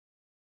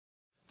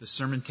The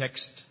sermon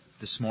text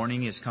this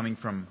morning is coming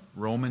from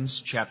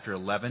Romans chapter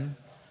 11,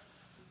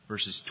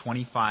 verses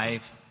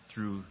 25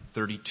 through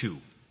 32.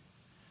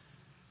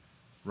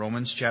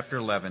 Romans chapter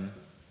 11,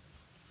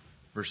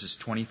 verses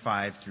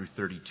 25 through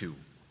 32.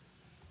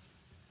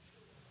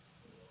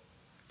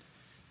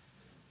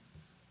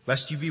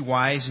 Lest you be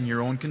wise in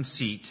your own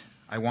conceit,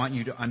 I want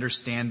you to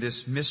understand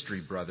this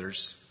mystery,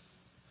 brothers.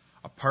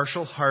 A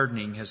partial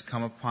hardening has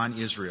come upon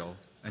Israel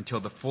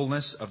until the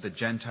fullness of the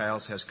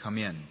Gentiles has come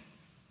in.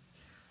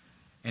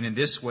 And in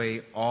this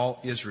way all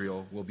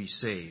Israel will be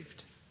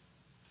saved.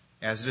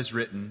 As it is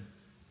written,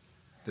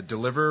 the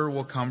deliverer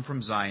will come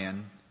from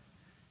Zion.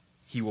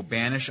 He will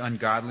banish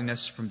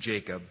ungodliness from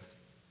Jacob.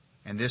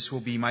 And this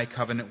will be my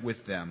covenant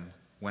with them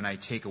when I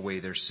take away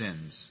their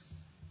sins.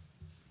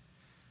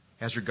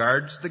 As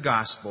regards the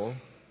gospel,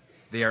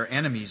 they are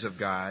enemies of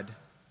God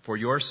for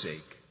your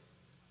sake.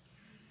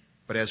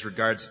 But as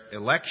regards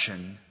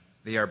election,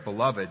 they are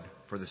beloved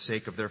for the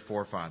sake of their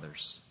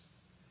forefathers.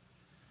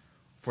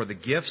 For the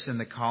gifts and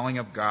the calling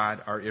of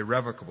God are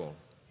irrevocable.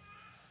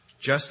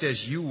 Just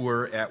as you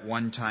were at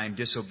one time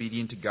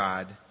disobedient to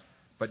God,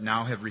 but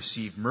now have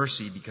received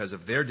mercy because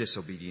of their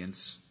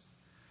disobedience,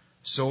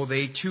 so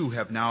they too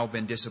have now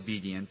been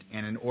disobedient,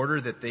 and in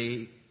order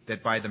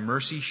that by the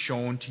mercy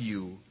shown to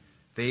you,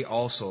 they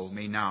also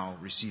may now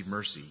receive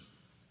mercy.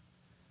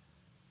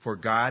 For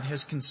God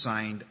has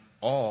consigned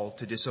all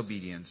to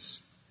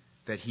disobedience,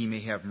 that he may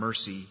have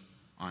mercy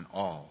on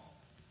all.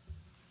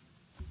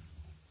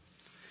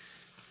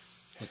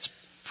 Let's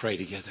pray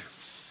together.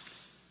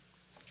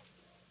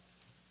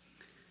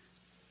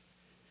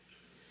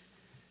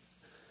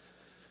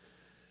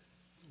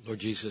 Lord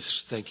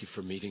Jesus, thank you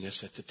for meeting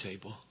us at the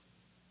table.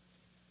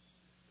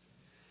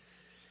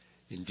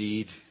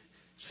 Indeed,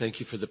 thank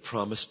you for the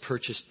promise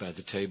purchased by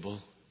the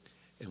table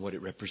and what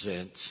it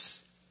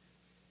represents,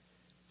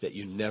 that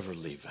you never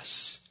leave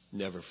us,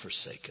 never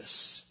forsake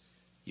us.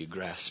 You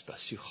grasp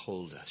us, you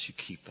hold us, you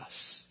keep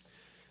us.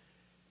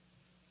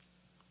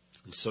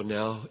 And so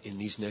now, in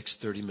these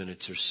next 30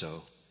 minutes or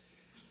so,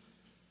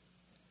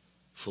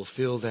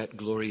 fulfill that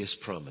glorious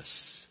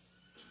promise.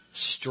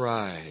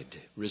 Stride,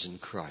 risen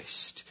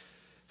Christ,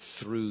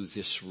 through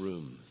this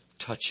room,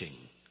 touching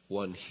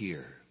one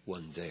here,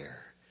 one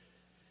there,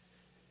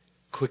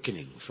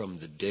 quickening from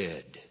the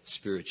dead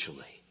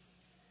spiritually,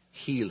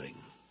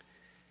 healing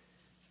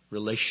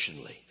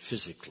relationally,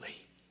 physically,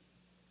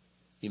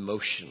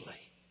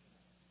 emotionally,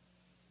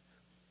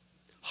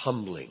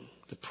 humbling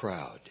the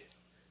proud,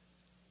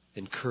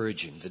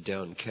 encouraging the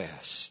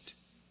downcast,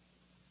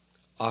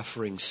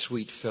 offering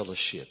sweet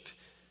fellowship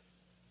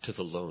to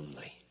the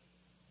lonely,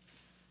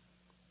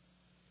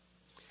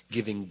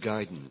 giving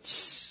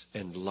guidance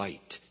and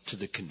light to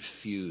the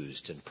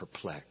confused and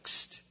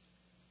perplexed,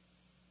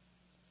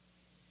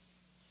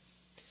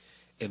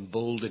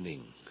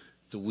 emboldening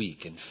the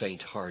weak and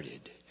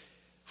faint-hearted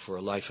for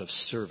a life of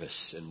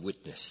service and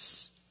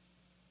witness,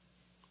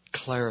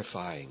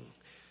 clarifying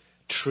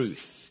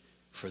truth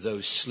for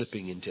those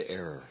slipping into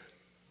error,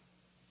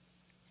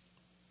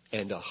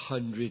 and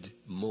 100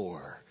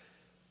 more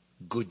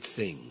good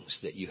things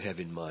that you have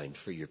in mind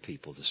for your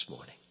people this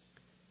morning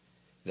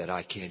that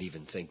I can't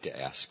even think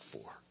to ask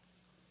for.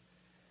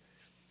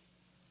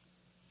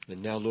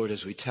 And now, Lord,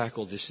 as we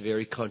tackle this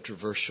very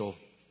controversial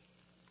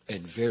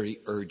and very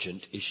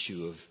urgent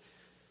issue of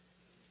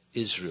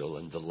Israel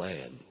and the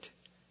land,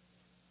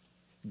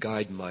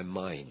 guide my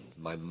mind,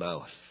 my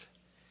mouth,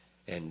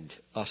 and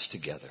us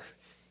together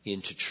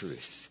into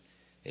truth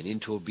and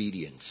into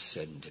obedience,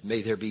 and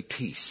may there be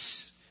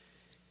peace.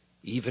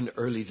 Even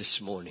early this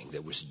morning,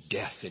 there was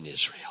death in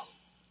Israel.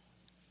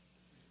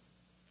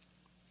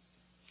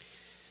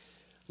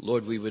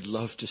 Lord, we would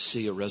love to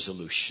see a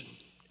resolution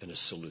and a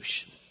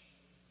solution.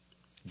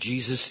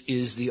 Jesus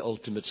is the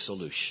ultimate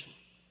solution.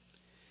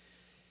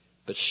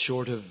 But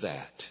short of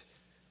that,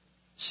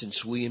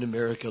 since we in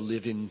America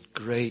live in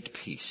great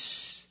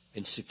peace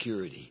and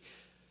security,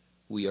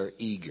 we are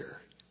eager,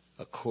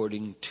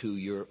 according to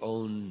your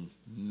own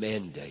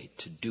mandate,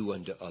 to do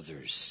unto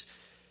others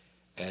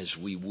as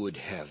we would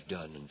have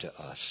done unto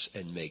us,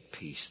 and make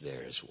peace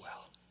there as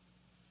well.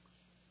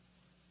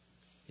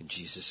 In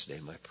Jesus'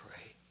 name I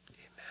pray.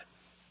 Amen.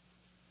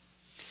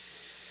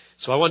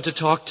 So I want to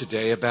talk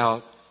today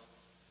about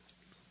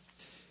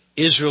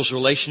Israel's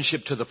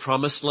relationship to the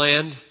Promised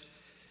Land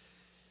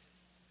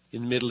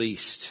in the Middle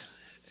East.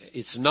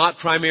 It's not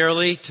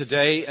primarily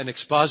today an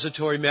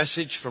expository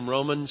message from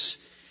Romans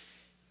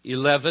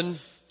 11,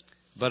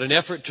 but an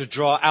effort to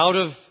draw out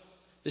of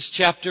this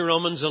chapter,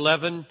 Romans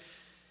 11,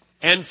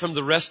 and from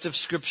the rest of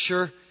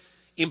Scripture,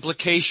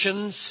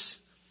 implications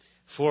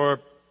for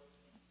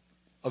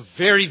a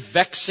very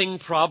vexing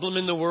problem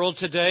in the world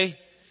today.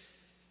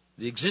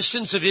 The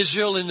existence of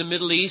Israel in the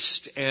Middle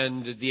East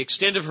and the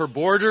extent of her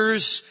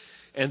borders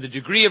and the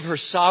degree of her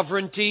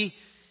sovereignty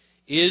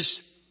is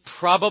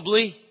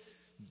probably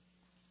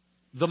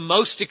the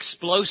most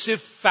explosive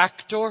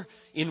factor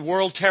in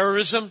world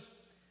terrorism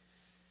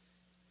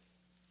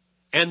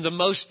and the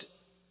most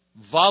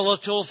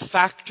volatile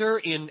factor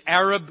in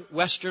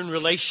Arab-Western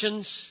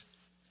relations.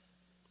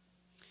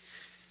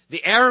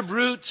 The Arab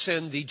roots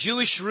and the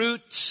Jewish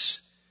roots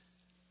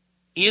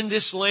in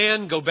this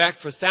land go back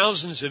for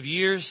thousands of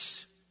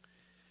years.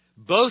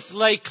 Both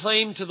lay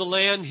claim to the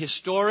land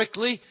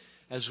historically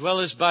as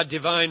well as by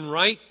divine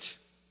right.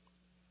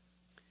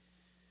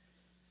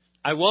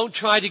 I won't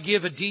try to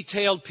give a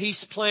detailed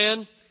peace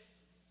plan,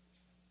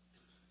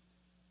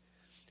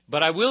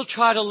 but I will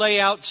try to lay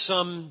out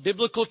some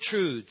biblical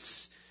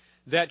truths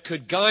that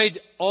could guide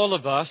all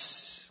of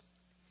us,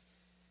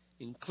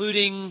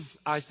 including,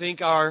 I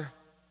think, our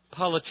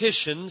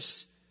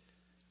politicians,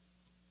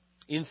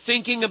 in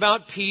thinking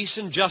about peace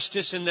and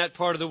justice in that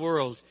part of the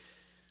world.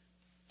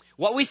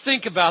 What we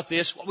think about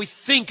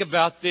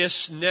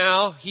this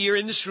now, here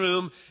in this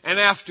room, and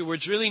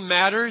afterwards really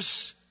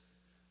matters.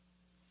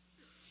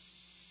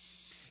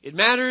 It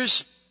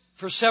matters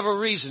for several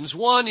reasons.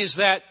 One is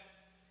that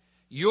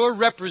your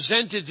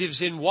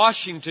representatives in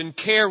Washington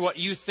care what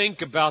you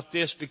think about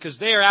this because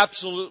they are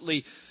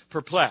absolutely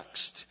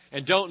perplexed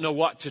and don't know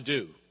what to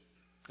do.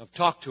 I've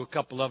talked to a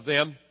couple of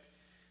them.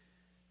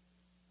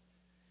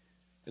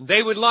 And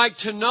they would like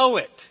to know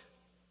it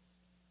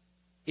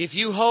if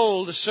you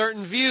hold a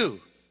certain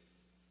view.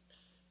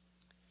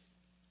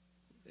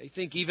 They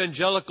think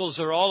evangelicals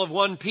are all of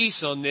one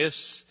piece on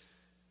this.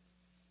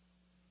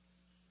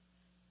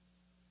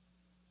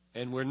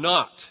 And we're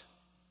not.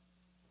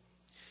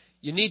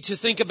 You need to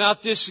think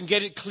about this and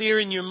get it clear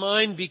in your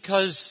mind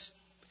because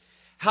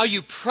how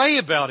you pray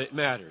about it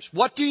matters.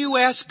 What do you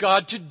ask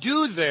God to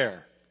do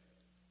there?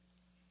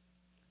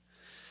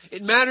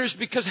 It matters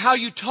because how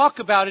you talk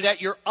about it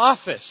at your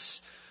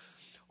office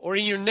or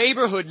in your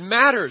neighborhood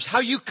matters. How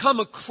you come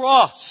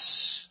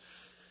across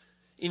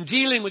in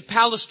dealing with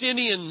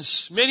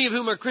Palestinians, many of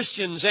whom are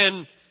Christians,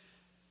 and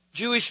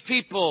Jewish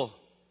people,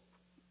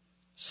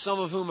 some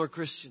of whom are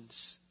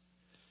Christians.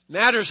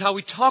 Matters how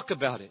we talk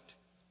about it.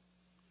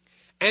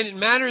 And it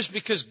matters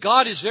because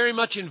God is very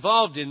much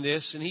involved in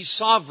this and He's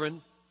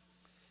sovereign.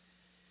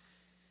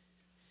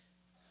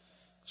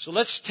 So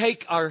let's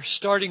take our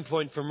starting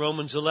point from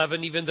Romans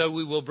 11, even though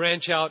we will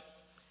branch out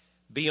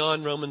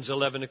beyond Romans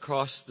 11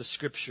 across the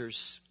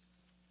Scriptures.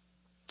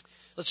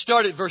 Let's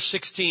start at verse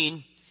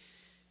 16,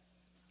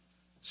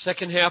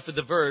 second half of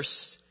the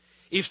verse.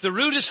 If the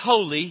root is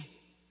holy,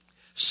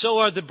 so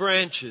are the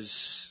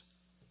branches.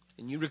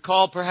 And you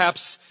recall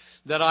perhaps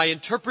that I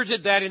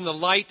interpreted that in the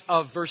light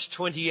of verse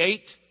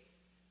 28,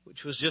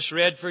 which was just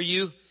read for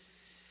you.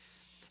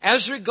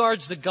 As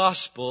regards the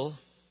gospel,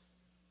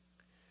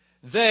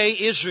 they,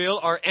 Israel,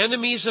 are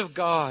enemies of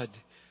God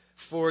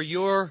for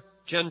your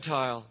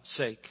Gentile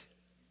sake.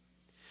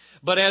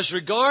 But as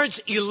regards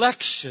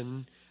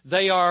election,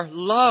 they are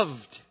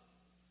loved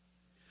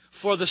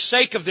for the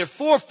sake of their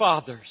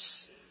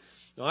forefathers.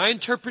 Now, I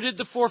interpreted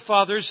the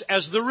forefathers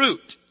as the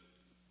root.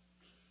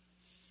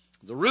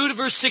 The root of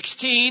verse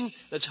 16,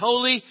 that's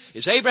holy,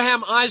 is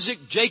Abraham,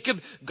 Isaac,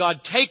 Jacob.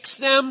 God takes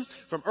them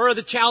from Ur of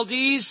the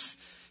Chaldees.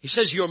 He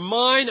says, you're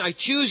mine, I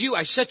choose you,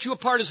 I set you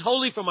apart as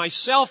holy for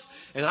myself,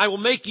 and I will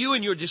make you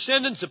and your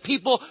descendants a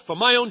people for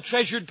my own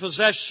treasured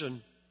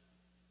possession.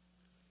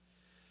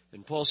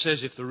 And Paul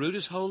says, if the root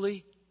is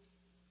holy,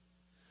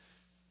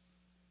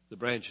 the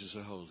branches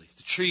are holy.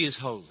 The tree is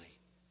holy.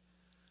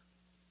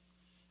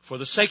 For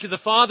the sake of the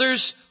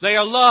fathers, they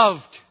are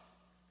loved.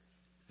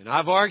 And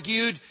I've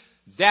argued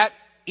that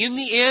in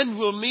the end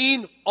will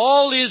mean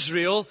all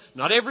Israel,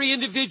 not every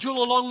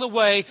individual along the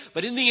way,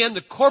 but in the end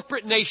the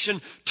corporate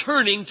nation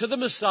turning to the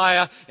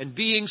Messiah and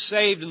being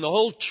saved, and the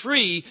whole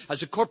tree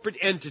as a corporate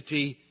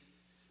entity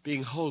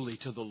being holy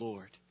to the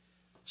Lord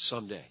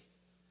someday.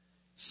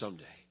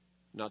 Someday.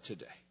 Not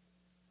today.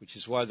 Which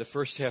is why the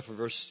first half of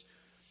verse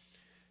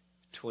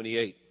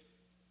 28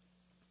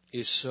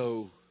 is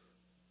so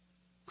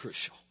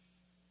crucial.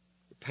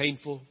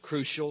 Painful,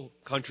 crucial,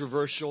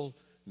 controversial,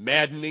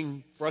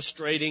 maddening,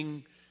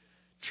 frustrating,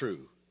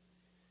 true.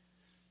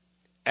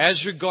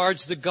 As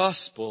regards the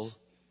gospel,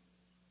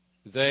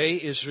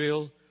 they,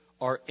 Israel,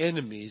 are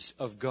enemies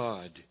of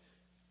God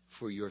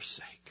for your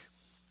sake.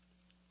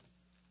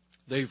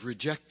 They've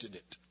rejected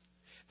it.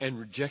 And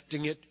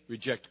rejecting it,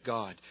 reject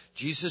God.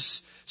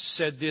 Jesus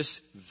said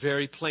this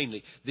very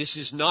plainly. This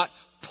is not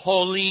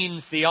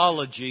Pauline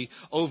theology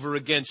over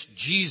against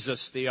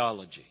Jesus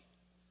theology.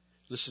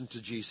 Listen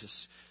to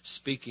Jesus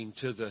speaking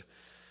to the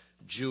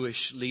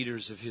Jewish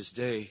leaders of His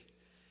day.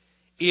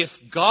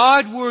 If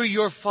God were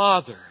your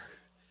Father,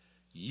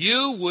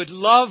 you would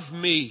love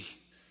me.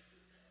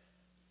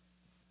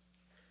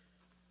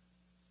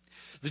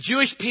 The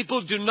Jewish people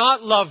do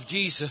not love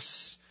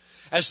Jesus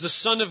as the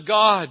Son of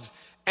God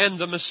and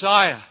the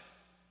Messiah.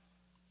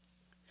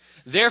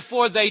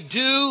 Therefore, they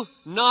do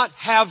not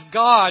have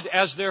God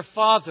as their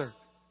Father.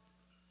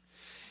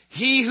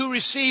 He who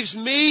receives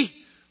me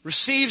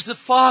receives the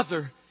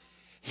Father.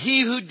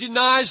 He who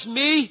denies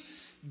me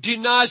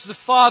denies the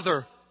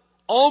Father.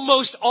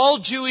 Almost all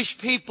Jewish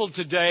people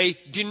today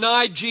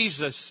deny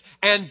Jesus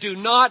and do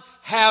not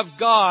have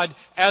God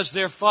as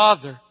their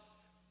Father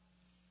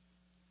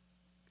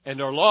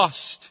and are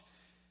lost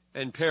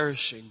and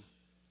perishing.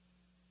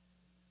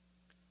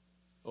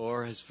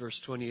 Or, as verse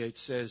 28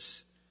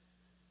 says,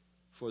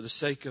 for the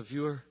sake of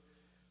your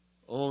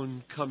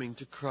own coming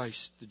to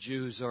Christ, the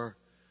Jews are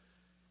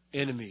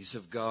enemies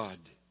of God.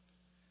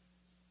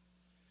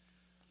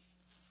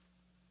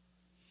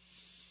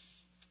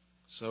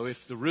 So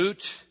if the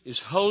root is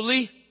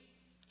holy,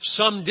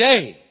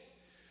 someday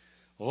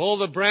all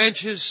the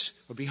branches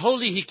will be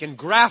holy. He can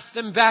graft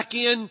them back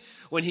in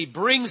when He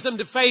brings them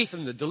to faith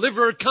and the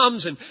deliverer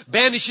comes and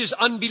banishes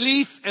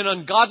unbelief and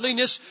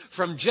ungodliness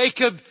from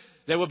Jacob.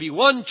 There will be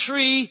one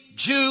tree,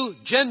 Jew,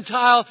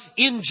 Gentile,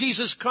 in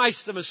Jesus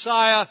Christ the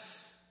Messiah,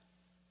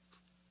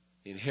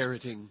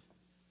 inheriting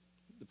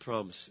the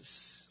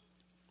promises.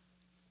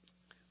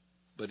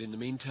 But in the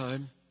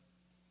meantime,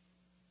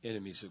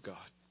 enemies of God.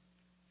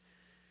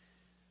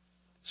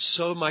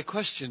 So my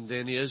question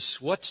then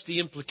is, what's the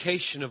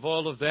implication of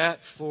all of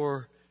that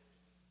for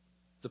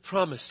the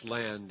promised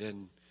land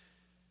and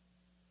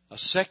a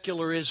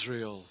secular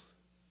Israel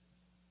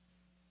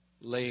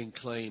laying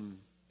claim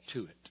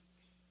to it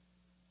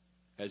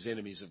as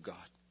enemies of God?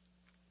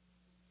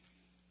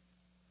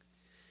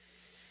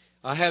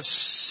 I have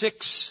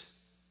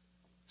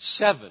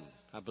 7,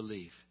 I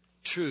believe,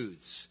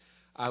 truths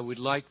I would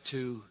like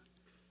to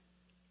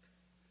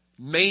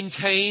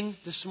maintain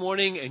this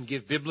morning and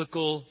give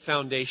biblical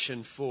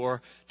foundation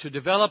for, to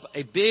develop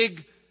a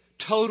big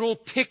total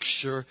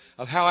picture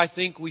of how I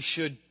think we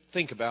should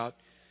think about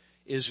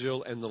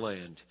Israel and the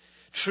land.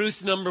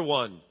 Truth number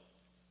 1.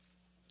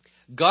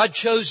 God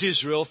chose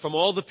Israel from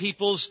all the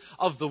peoples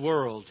of the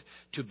world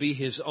to be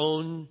His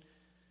own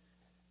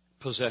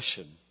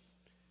possession.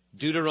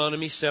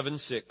 Deuteronomy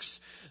 7:6.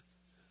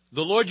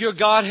 The Lord your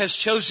God has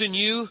chosen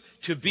you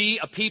to be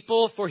a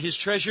people for His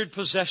treasured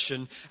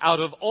possession out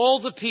of all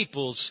the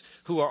peoples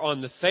who are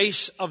on the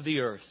face of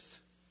the earth.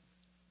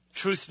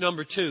 Truth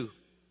number 2.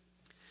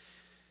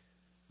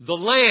 The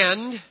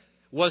land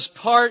was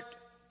part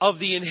of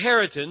the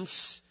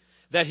inheritance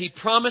that He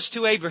promised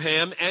to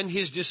Abraham and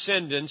his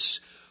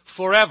descendants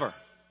forever.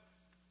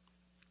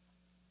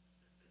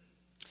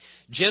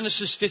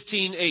 Genesis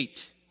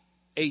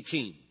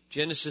 15:18.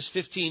 Genesis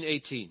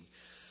 15:18.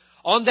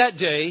 On that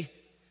day,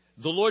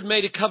 the Lord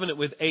made a covenant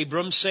with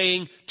Abram,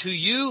 saying, to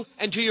you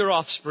and to your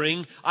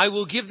offspring, I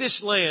will give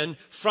this land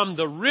from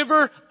the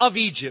river of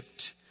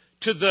Egypt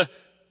to the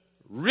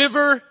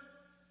river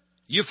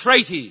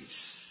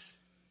Euphrates.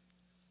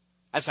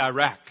 That's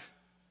Iraq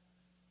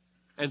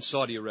and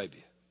Saudi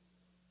Arabia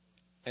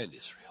and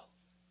Israel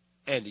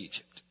and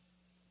Egypt.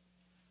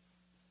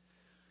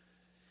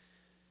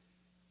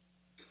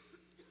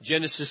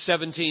 Genesis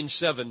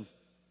 17:7.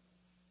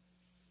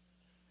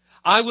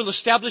 I will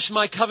establish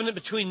my covenant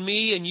between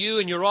me and you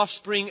and your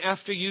offspring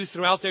after you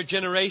throughout their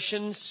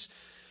generations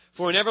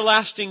for an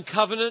everlasting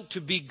covenant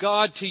to be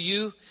God to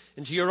you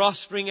and to your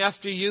offspring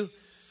after you.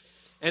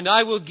 And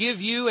I will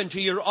give you and to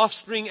your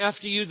offspring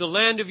after you the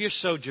land of your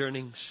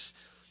sojournings,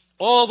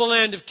 all the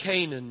land of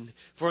Canaan,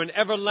 for an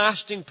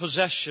everlasting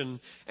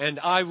possession, and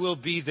I will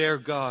be their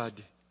God.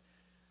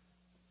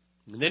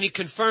 And then He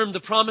confirmed the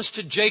promise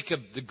to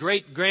Jacob, the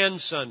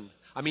grandson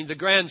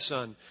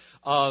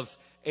of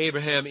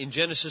Abraham in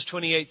Genesis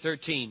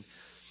 28:13.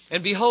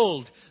 And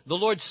behold, the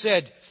Lord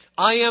said,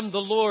 I am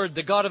the Lord,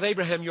 the God of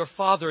Abraham, your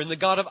father, and the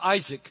God of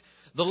Isaac.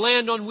 The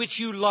land on which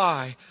you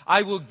lie,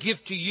 I will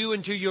give to you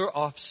and to your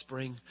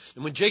offspring.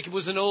 And when Jacob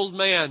was an old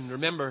man,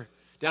 remember,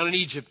 down in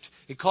Egypt,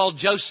 he called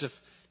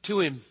Joseph to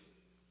him.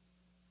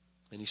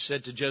 And he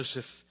said to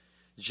Joseph,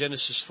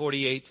 Genesis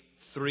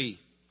 48:3,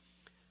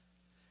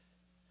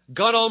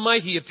 God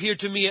Almighty appeared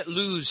to me at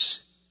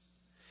Luz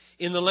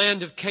in the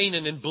land of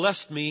Canaan and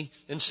blessed me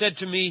and said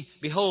to me,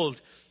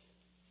 behold,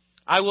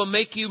 I will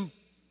make you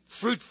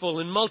fruitful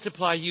and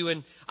multiply you,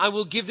 and I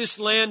will give this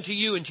land to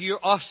you and to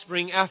your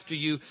offspring after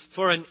you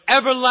for an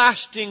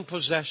everlasting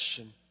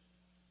possession.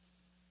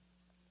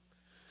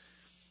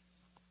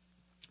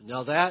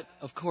 Now that,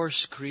 of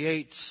course,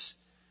 creates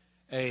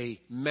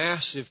a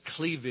massive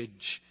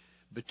cleavage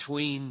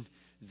between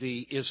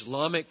the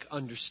Islamic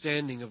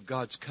understanding of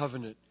God's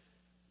covenant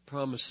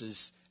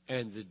promises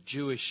and the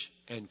Jewish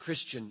and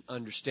Christian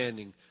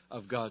understanding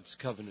of God's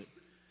covenant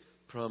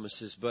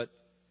promises. But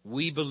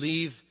we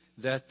believe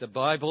that the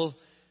Bible,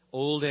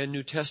 Old and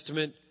New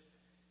Testament,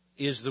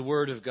 is the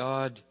Word of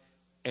God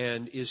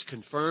and is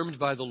confirmed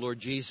by the Lord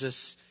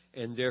Jesus,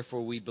 and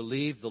therefore we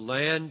believe the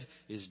land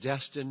is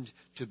destined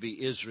to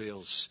be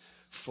Israel's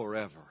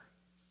forever.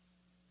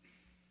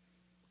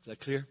 Is that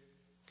clear?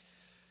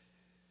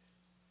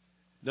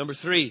 Number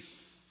 3.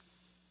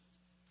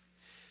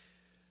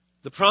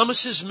 The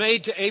promises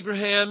made to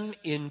Abraham,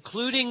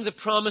 including the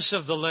promise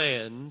of the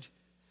land,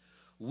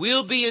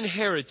 will be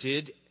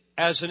inherited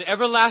as an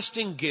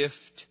everlasting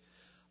gift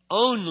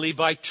only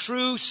by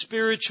true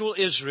spiritual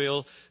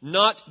Israel,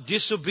 not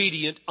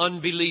disobedient,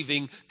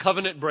 unbelieving,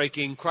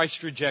 covenant-breaking,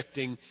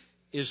 Christ-rejecting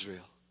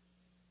Israel.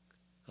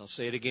 I'll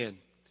say it again.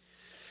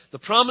 The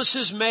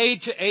promises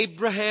made to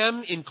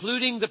Abraham,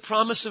 including the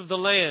promise of the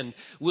land,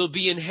 will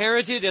be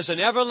inherited as an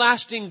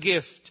everlasting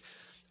gift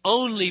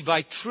only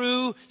by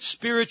true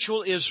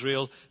spiritual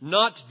Israel,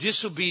 not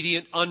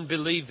disobedient,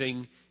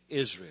 unbelieving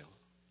Israel.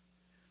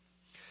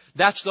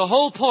 That's the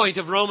whole point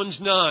of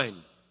Romans 9.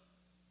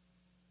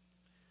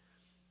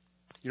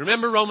 You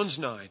remember Romans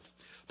 9.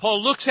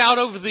 Paul looks out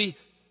over the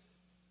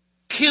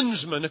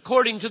kinsmen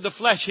according to the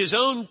flesh, his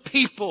own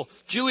people,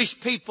 Jewish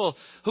people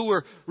who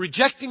were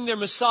rejecting their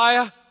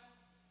Messiah.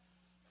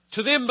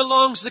 To them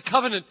belongs the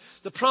covenant,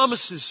 the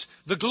promises,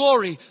 the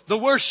glory, the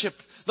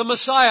worship, the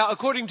Messiah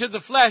according to the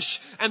flesh,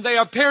 and they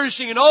are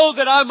perishing. And oh,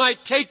 that I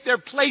might take their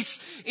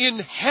place in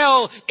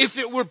hell if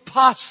it were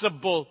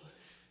possible.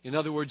 In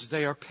other words,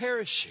 they are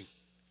perishing.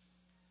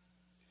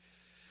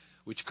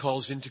 Which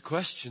calls into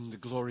question the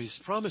glorious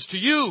promise. To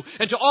you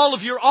and to all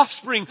of your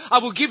offspring, I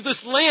will give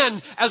this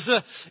land as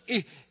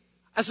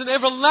an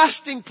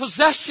everlasting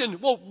possession.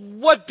 Well,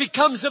 what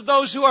becomes of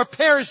those who are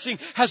perishing?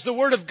 Has the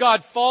word of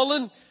God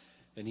fallen?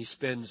 And he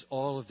spends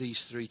all of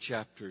these 3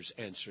 chapters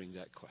answering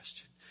that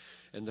question.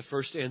 And the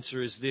first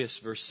answer is this,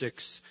 verse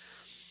 6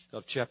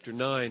 of chapter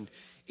 9.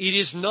 It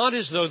is not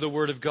as though the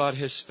word of God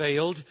has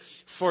failed,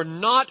 for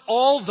not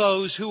all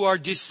those who are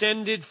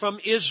descended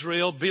from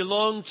Israel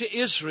belong to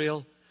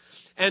Israel,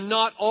 and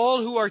not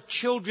all who are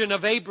children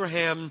of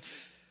Abraham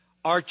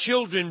are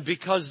children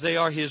because they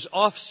are his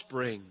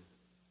offspring.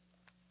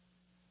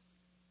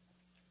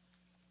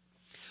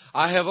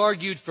 I have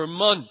argued for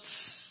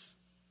months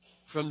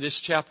from this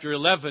chapter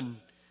 11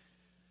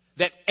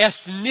 that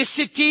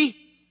ethnicity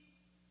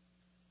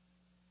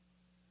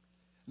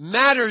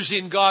matters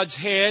in God's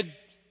head,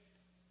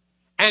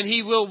 and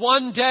he will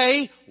one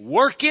day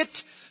work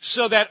it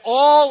so that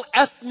all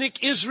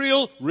ethnic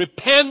Israel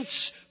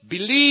repents,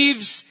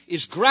 believes,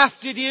 is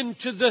grafted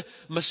into the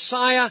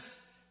Messiah,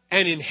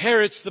 and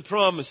inherits the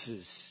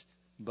promises.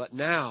 But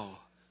now,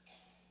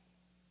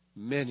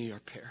 many are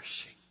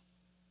perishing.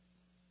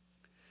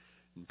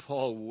 And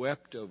Paul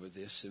wept over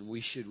this, and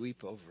we should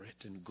weep over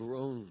it, and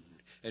groan,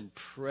 and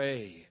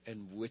pray,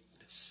 and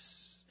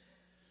witness.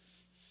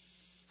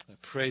 I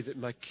pray that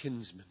my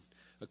kinsmen,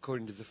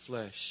 according to the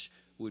flesh,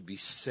 would be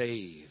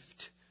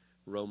saved.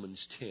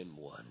 Romans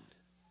 10:1.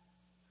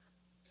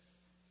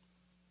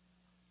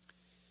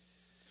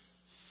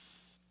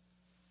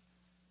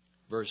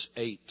 Verse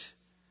 8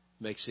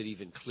 makes it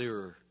even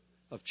clearer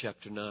of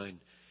chapter 9.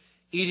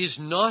 It is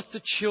not the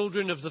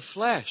children of the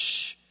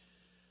flesh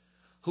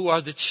who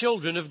are the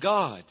children of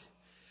God,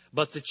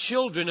 but the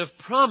children of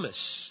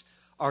promise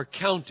are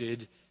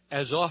counted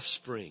as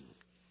offspring.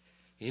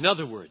 In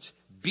other words,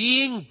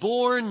 being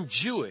born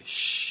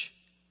Jewish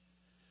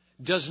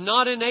does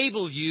not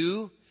enable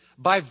you,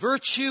 by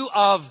virtue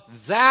of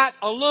that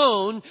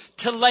alone,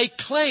 to lay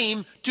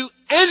claim to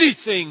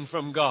anything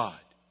from God.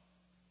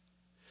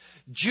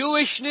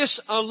 Jewishness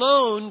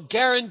alone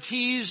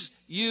guarantees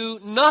you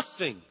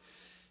nothing.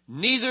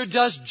 Neither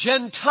does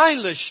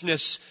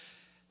Gentilishness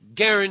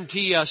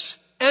guarantee us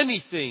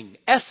anything.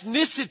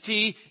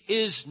 Ethnicity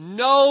is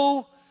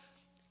no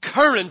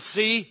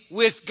currency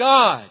with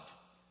God.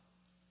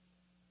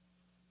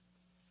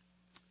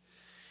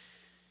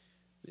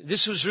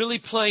 This was really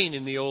plain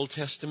in the Old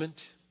Testament.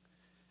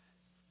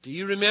 Do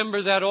you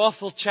remember that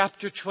awful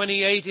chapter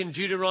 28 in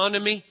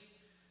Deuteronomy?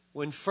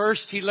 When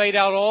first he laid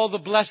out all the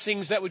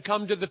blessings that would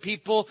come to the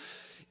people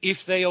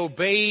if they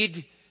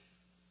obeyed,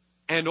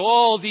 and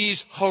all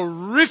these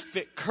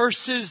horrific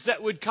curses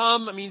that would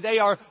come. I mean, they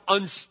are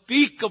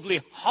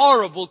unspeakably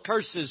horrible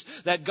curses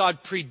that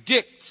God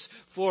predicts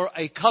for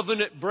a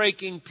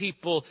covenant-breaking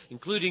people,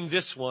 including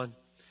this one.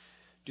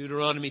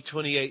 Deuteronomy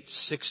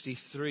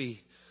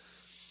 28:63.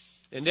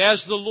 And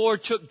as the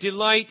Lord took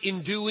delight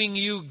in doing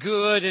you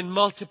good and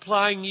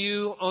multiplying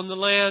you on the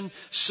land,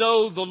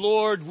 so the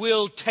Lord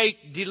will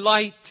take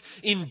delight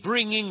in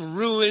bringing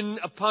ruin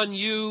upon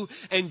you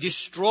and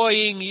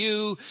destroying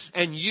you,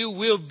 and you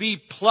will be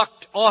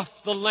plucked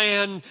off the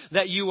land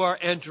that you are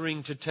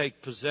entering to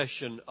take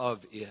possession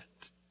of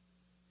it.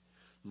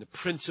 And the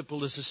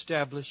principle is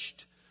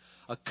established.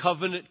 A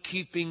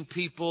covenant-keeping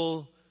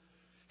people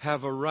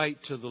have a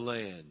right to the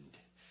land,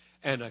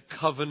 and a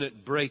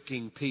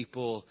covenant-breaking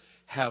people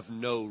have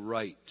no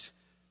right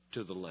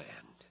to the land.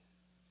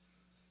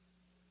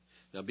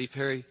 Now be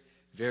very,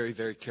 very,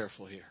 very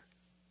careful here.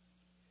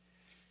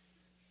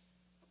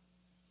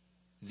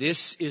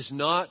 This is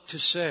not to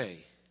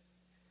say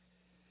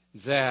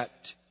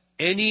that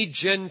any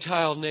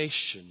Gentile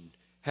nation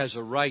has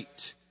a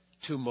right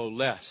to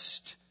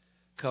molest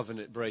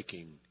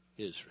covenant-breaking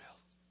Israel.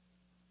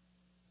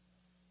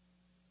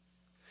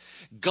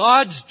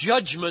 God's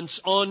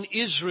judgments on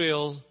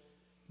Israel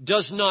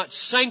does not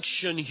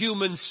sanction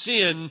human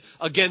sin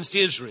against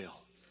Israel.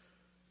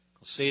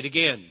 I'll say it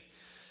again.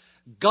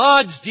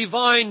 God's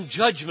divine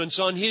judgments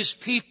on His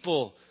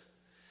people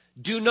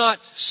do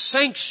not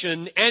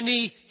sanction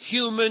any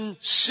human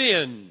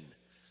sin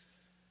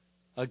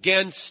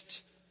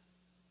against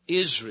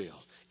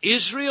Israel.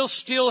 Israel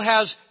still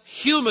has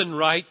human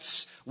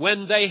rights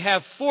when they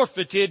have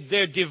forfeited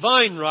their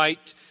divine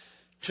right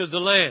to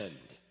the land.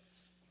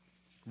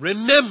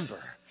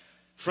 Remember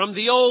from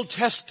the Old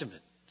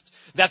Testament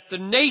that the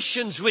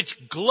nations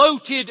which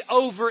gloated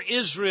over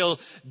Israel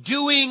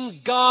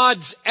doing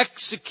God's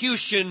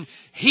execution,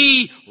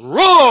 He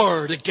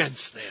roared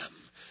against them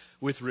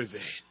with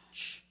revenge.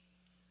 rage.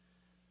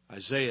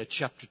 Isaiah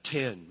chapter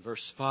 10,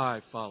 verse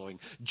 5 following.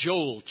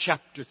 Joel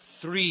chapter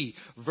 3,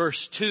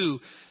 verse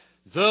 2.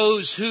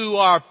 Those who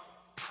are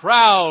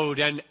proud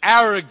and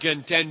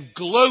arrogant and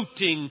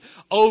gloating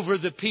over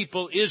the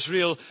people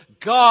Israel,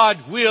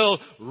 God will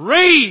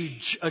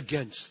rage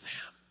against them.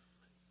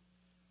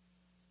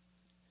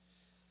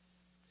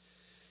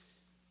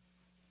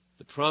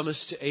 The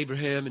promise to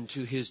Abraham and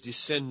to his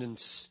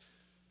descendants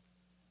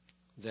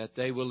that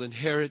they will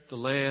inherit the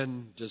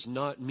land does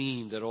not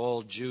mean that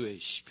all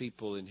Jewish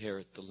people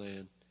inherit the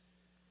land.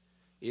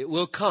 It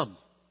will come,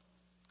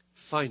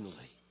 finally,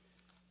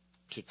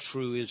 to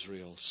true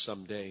Israel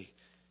someday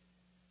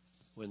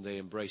when they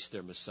embrace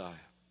their Messiah.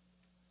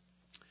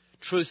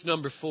 Truth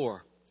number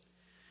 4.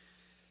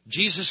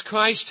 Jesus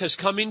Christ has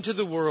come into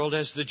the world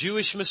as the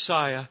Jewish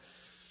Messiah,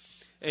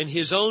 and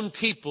His own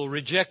people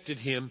rejected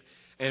Him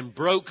and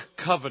broke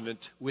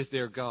covenant with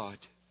their God.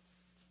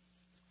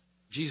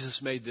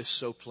 Jesus made this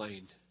so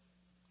plain.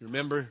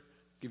 Remember,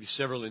 I'll give you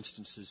several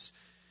instances.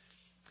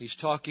 He's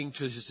talking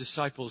to His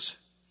disciples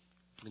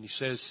and He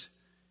says,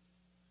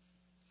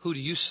 "Who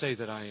do you say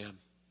that I am?"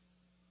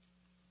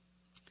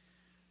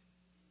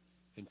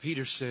 And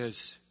Peter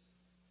says,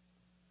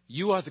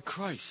 "You are the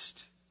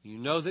Christ." You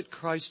know that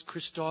Christ,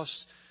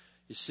 Christos,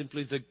 is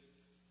simply the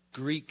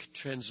Greek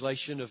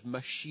translation of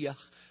Mashiach,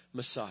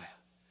 Messiah.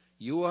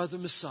 You are the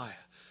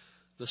Messiah,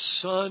 the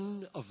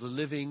Son of the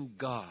living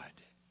God.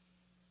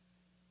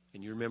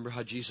 And you remember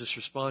how Jesus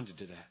responded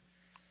to that.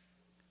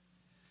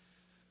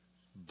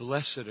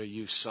 "Blessed are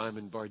you,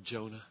 Simon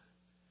Bar-Jonah,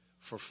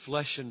 for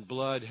flesh and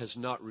blood has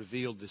not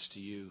revealed this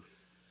to you,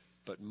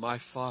 but my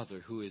Father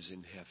who is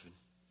in heaven."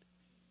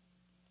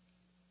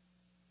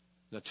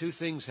 Now, 2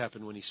 things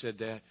happened when He said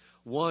that.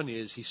 One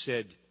is He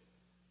said,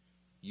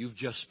 "You've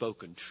just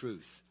spoken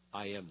truth.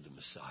 I am the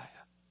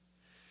Messiah."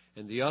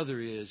 And the other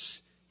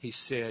is He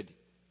said,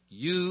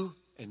 "You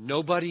and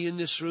nobody in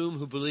this room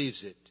who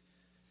believes it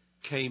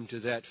came to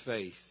that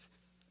faith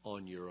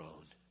on your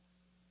own.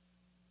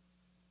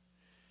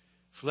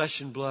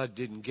 Flesh and blood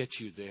didn't get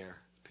you there,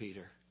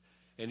 Peter.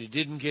 And it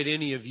didn't get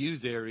any of you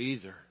there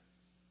either.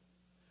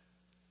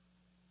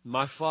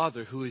 My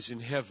Father who is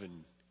in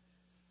heaven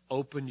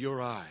opened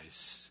your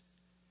eyes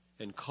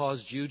and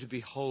caused you to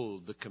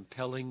behold the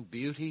compelling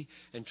beauty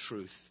and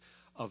truth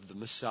of the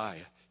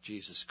Messiah,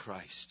 Jesus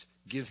Christ.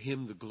 Give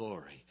Him the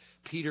glory."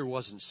 Peter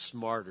wasn't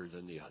smarter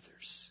than the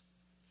others.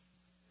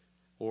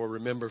 Or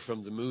remember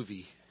from the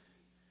movie,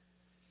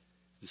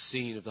 the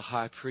scene of the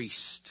high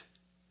priest.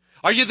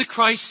 "Are you the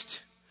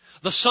Christ,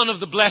 the Son of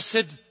the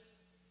Blessed?"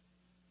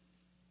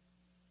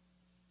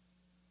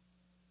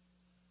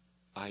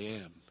 "I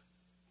am.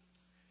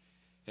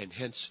 And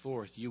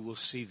henceforth you will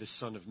see the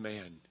Son of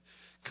Man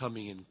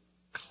coming in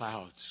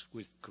clouds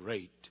with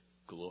great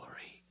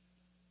glory."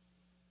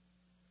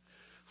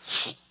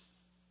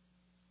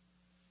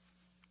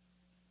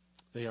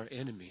 They are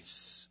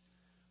enemies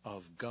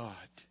of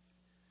God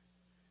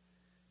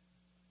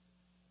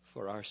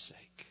for our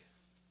sake.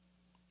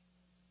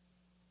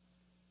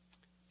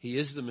 He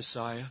is the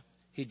Messiah.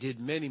 He did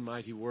many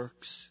mighty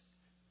works.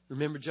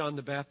 Remember John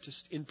the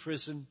Baptist in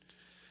prison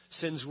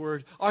sends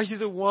word, "Are you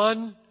the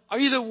one? Are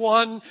you the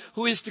one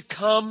who is to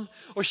come?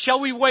 Or shall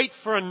we wait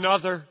for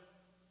another?"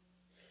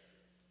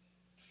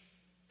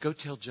 Go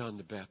tell John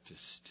the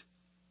Baptist.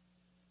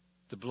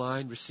 The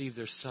blind receive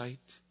their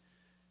sight.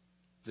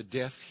 The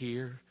deaf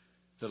hear.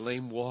 The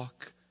lame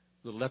walk.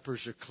 The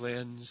lepers are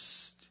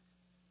cleansed.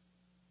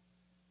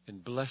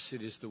 And blessed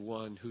is the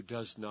one who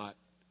does not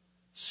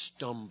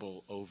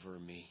stumble over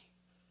me.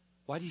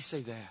 Why do you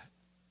say that?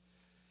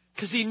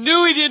 Because He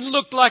knew He didn't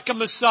look like a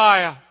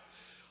Messiah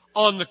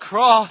on the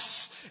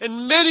cross.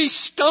 And many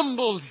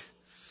stumbled.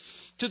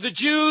 To the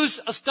Jews,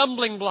 a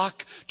stumbling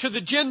block. To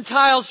the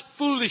Gentiles,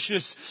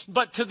 foolishness.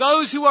 But to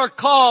those who are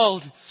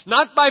called,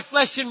 not by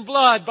flesh and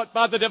blood, but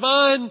by the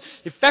divine,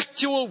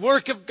 effectual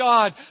work of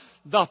God,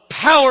 the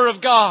power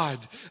of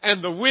God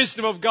and the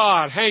wisdom of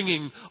God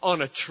hanging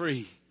on a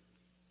tree.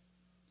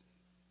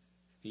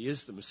 He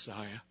is the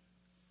Messiah.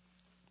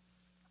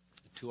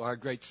 To our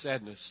great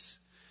sadness,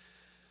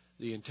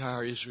 the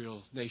entire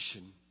Israel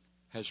nation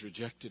has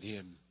rejected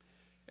Him,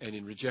 and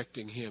in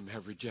rejecting Him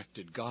have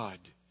rejected God.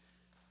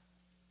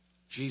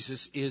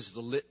 Jesus is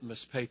the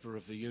litmus paper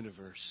of the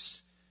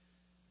universe.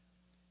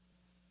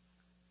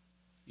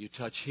 You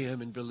touch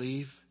Him and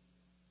believe,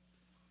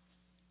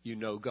 you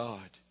know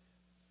God.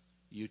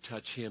 You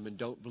touch Him and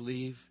don't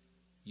believe,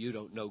 you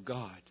don't know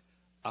God.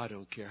 I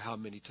don't care how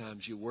many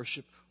times you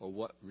worship or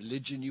what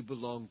religion you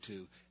belong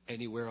to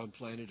anywhere on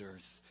planet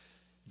Earth.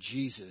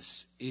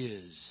 Jesus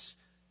is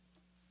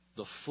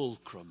the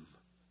fulcrum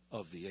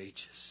of the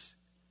ages.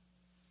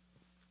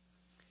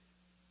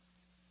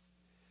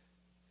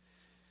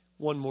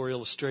 One more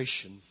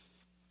illustration.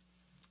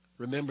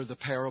 Remember the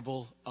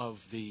parable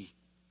of the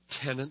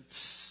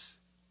tenants?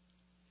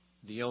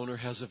 The owner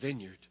has a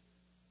vineyard.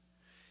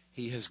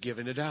 He has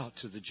given it out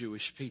to the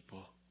Jewish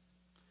people.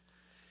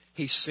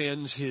 He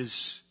sends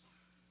his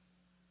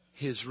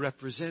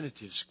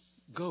representatives,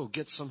 go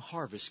get some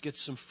harvest, get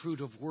some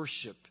fruit of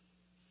worship.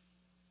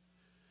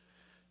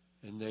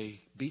 And they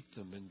beat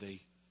them and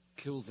they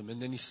kill them.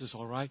 And then he says,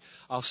 all right,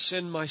 I'll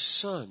send my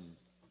son.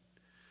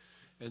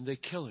 And they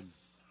kill him.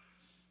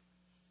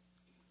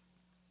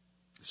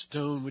 The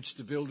stone which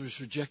the builders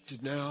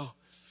rejected now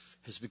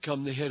has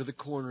become the head of the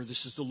corner.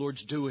 This is the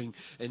Lord's doing,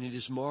 and it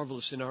is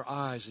marvelous in our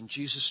eyes. And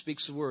Jesus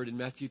speaks a word in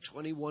Matthew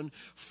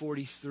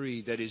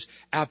 21:43 that is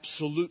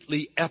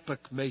absolutely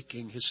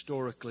epoch-making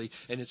historically,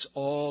 and it's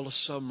all a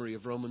summary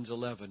of Romans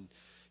 11.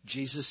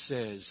 Jesus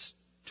says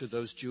to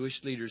those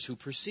Jewish leaders who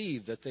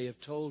perceive that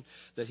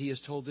he has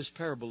told this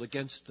parable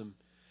against them,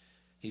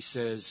 he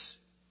says,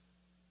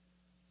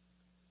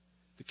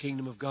 the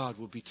kingdom of God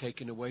will be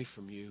taken away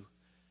from you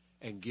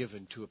and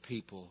given to a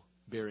people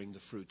bearing the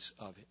fruits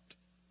of it.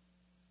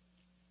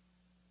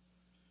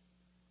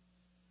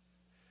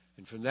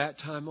 And from that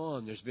time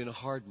on, there's been a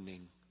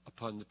hardening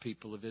upon the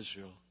people of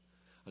Israel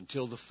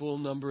until the full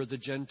number of the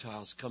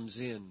Gentiles comes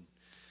in.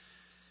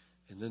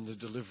 And then the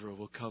deliverer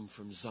will come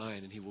from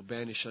Zion, and he will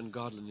banish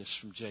ungodliness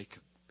from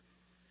Jacob.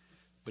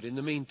 But in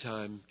the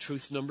meantime,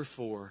 truth number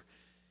 4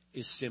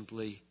 is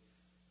simply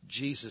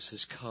Jesus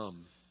has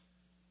come,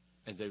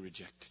 and they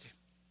rejected him.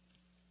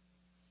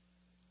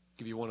 I'll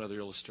give you one other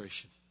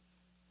illustration.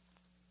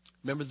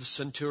 Remember the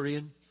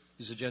centurion?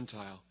 He's a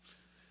Gentile.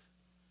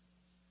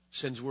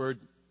 Sends word,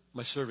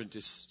 my servant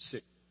is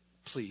sick,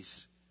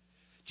 please.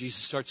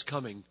 Jesus starts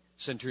coming.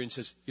 Centurion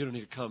says, you don't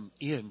need to come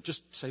in,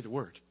 just say the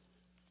word.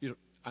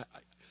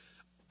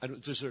 I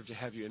don't deserve to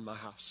have you in my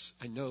house.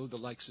 I know the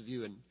likes of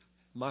you, and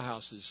my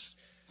house is,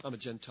 I'm a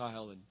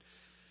Gentile, and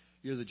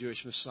you're the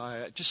Jewish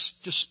Messiah.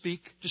 Just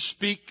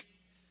speak.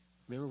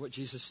 Remember what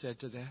Jesus said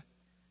to that?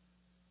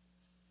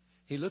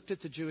 He looked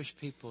at the Jewish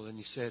people and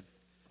he said,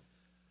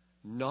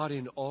 not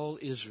in all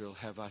Israel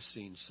have I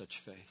seen such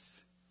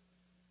faith.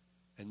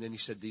 And then he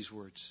said these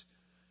words,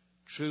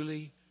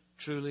 truly,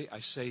 truly, I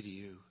say to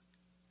you,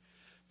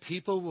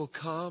 people will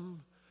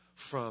come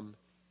from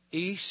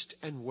east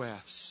and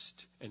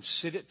west and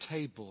sit at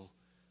table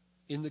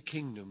in the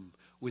kingdom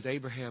with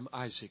Abraham,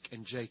 Isaac,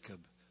 and Jacob,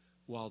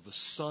 while the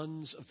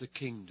sons of the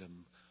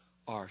kingdom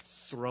are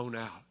thrown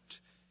out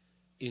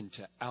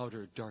into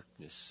outer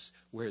darkness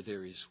where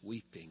there is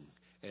weeping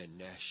and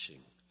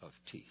gnashing of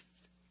teeth.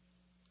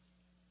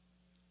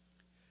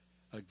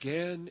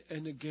 Again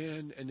and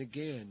again and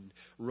again,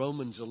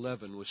 Romans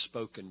 11 was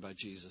spoken by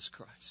Jesus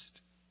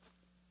Christ.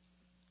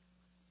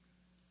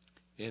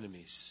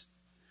 Enemies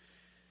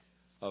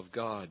of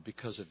God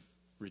because of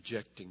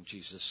rejecting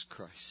Jesus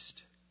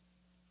Christ.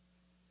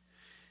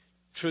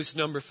 Truth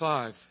number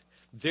 5.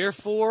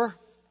 Therefore,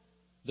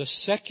 the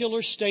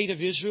secular state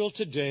of Israel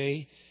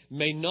today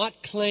may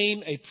not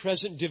claim a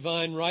present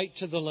divine right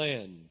to the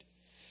land,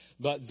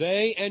 but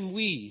they and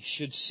we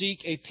should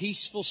seek a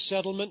peaceful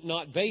settlement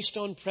not based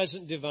on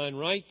present divine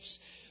rights,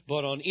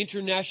 but on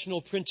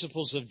international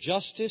principles of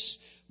justice,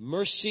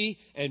 mercy,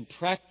 and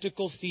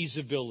practical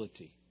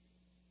feasibility.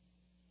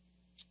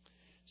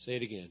 Say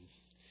it again.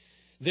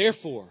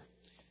 Therefore,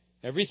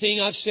 everything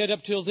I've said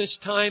up till this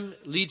time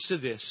leads to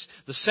this.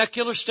 The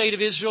secular state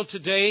of Israel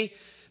today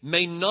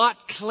may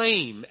not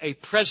claim a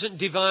present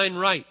divine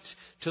right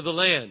to the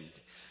land,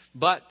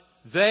 but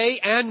they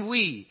and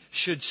we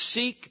should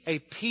seek a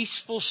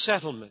peaceful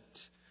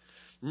settlement,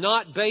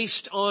 not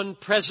based on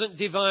present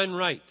divine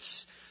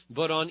rights,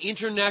 but on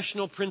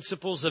international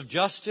principles of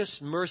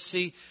justice,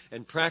 mercy,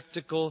 and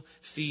practical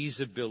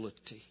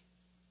feasibility.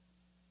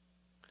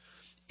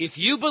 If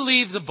you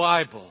believe the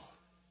Bible,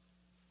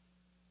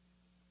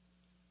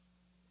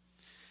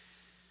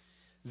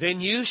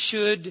 then you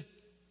should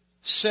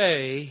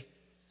say,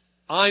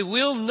 I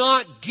will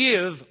not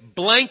give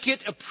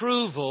blanket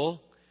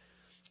approval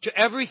to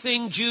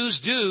everything Jews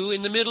do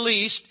in the Middle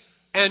East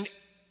and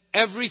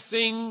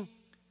everything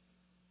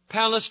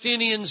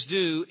Palestinians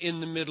do in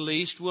the Middle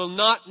East will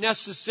not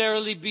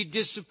necessarily be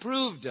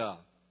disapproved of.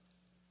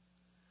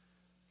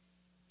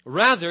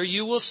 Rather,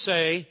 you will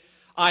say,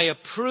 I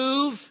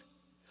approve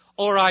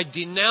or I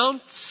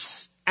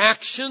denounce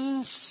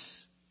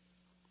actions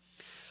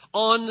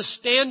on the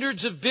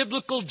standards of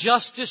biblical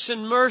justice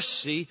and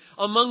mercy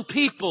among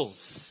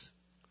peoples.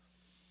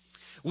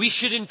 We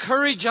should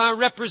encourage our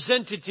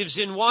representatives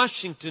in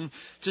Washington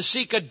to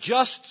seek a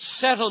just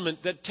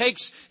settlement that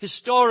takes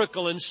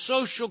historical and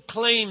social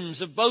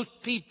claims of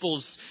both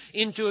peoples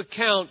into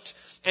account,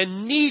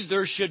 and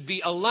neither should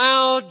be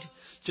allowed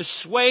to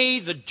sway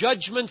the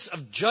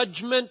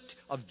judgment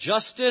of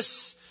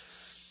justice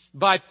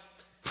by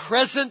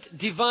present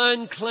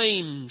divine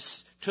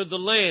claims to the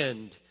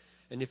land.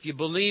 And if you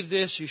believe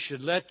this, you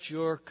should let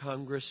your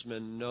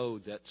congressmen know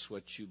that's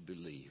what you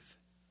believe.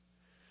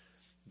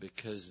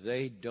 Because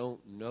they don't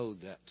know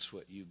that's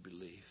what you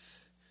believe.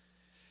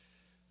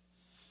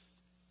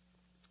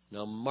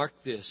 Now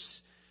mark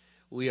this.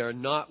 We are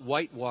not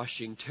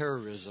whitewashing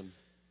terrorism.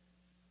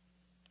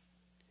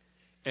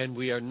 And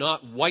we are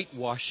not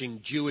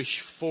whitewashing Jewish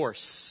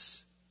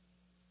force.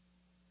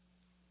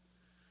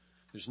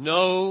 There's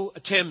no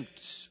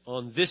attempt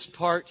on this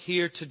part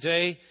here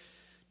today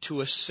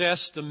to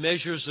assess the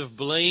measures of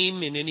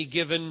blame in any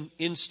given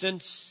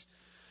instance,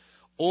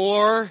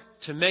 or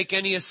to make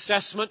any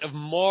assessment of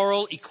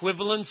moral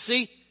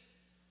equivalency.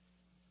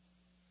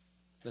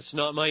 That's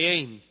not my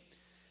aim.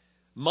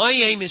 My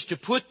aim is to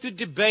put the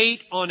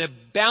debate on a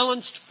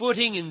balanced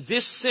footing in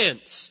this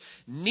sense.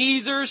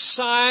 Neither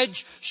side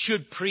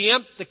should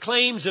preempt the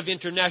claims of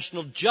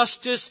international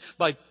justice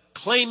by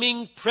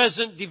claiming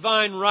present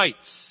divine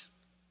rights.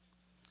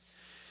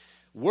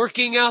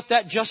 Working out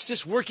that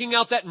justice, working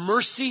out that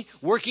mercy,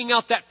 working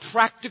out that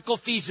practical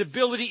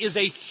feasibility is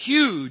a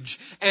huge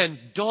and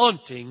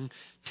daunting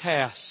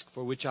task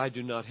for which I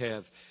do not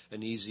have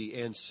an easy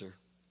answer.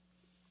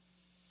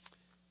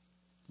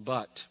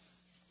 But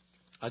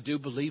I do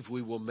believe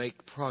we will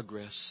make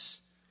progress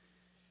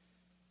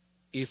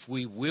if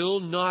we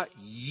will not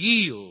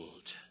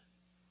yield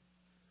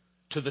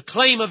to the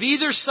claim of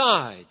either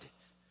side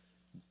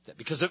that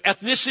because of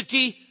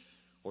ethnicity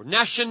or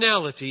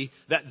nationality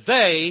that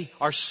they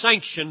are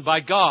sanctioned by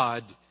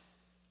God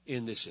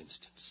in this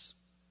instance.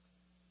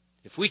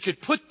 If we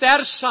could put that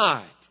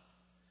aside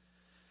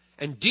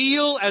and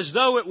deal as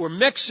though it were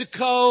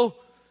Mexico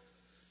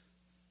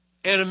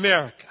and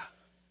America,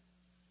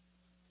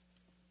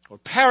 or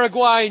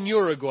Paraguay and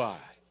Uruguay,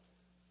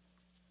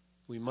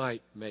 we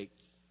might make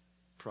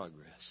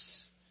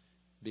progress.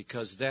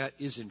 Because that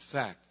is in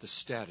fact the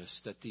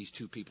status that these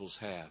two peoples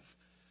have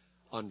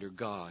under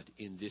God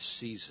in this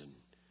season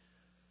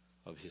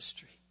of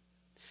history.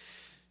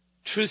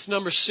 Truth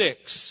number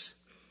 6.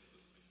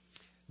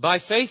 By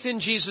faith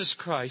in Jesus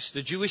Christ,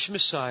 the Jewish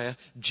Messiah,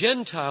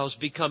 Gentiles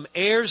become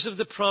heirs of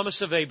the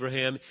promise of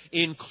Abraham,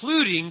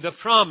 including the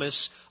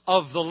promise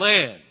of the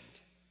land.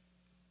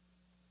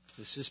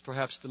 This is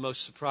perhaps the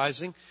most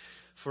surprising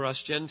for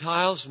us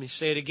Gentiles. Let me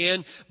say it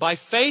again. By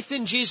faith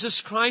in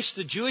Jesus Christ,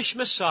 the Jewish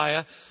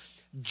Messiah,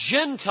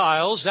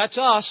 Gentiles, that's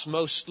us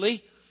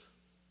mostly,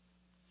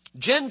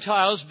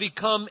 Gentiles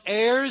become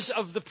heirs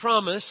of the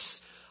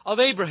promise of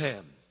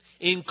Abraham,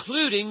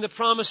 including the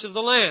promise of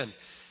the land.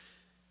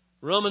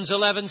 Romans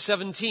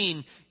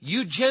 11:17,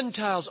 you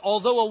Gentiles,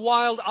 although a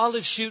wild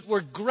olive shoot, were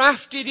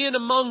grafted in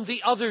among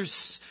the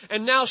others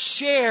and now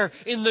share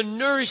in the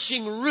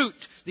nourishing root,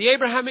 the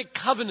Abrahamic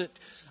covenant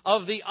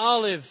of the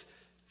olive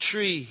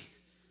tree.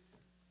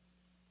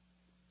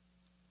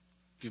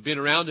 If you've been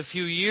around a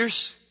few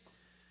years,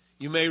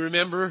 you may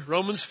remember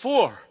Romans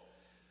 4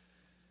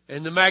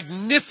 and the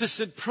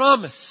magnificent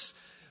promise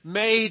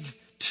made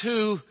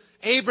to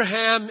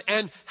Abraham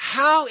and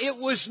how it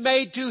was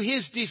made to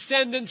his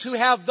descendants who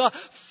have the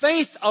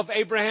faith of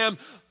Abraham.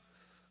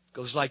 It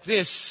goes like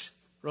this,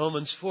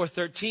 Romans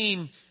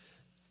 4:13.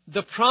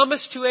 The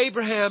promise to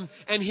Abraham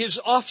and his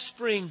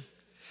offspring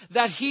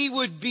that he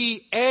would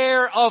be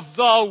heir of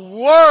the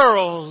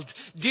world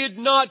did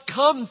not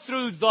come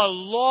through the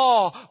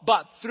law,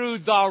 but through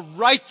the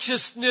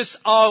righteousness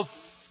of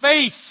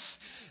faith.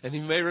 And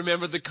you may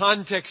remember the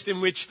context in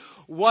which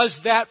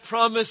was that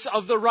promise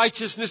of the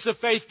righteousness of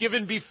faith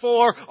given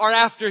before or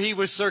after he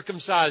was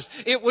circumcised?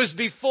 It was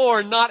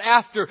before, not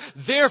after.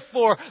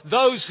 Therefore,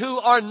 those who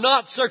are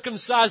not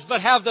circumcised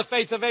but have the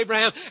faith of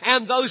Abraham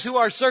and those who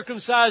are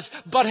circumcised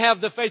but have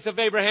the faith of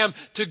Abraham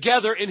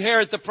together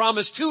inherit the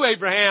promise to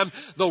Abraham.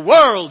 The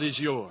world is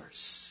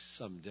yours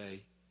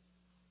someday.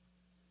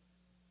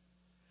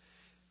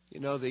 You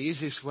know, the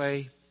easiest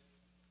way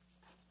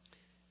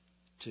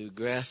to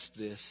grasp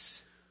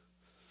this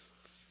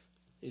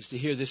is to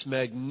hear this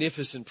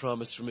magnificent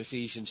promise from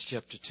Ephesians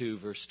chapter 2,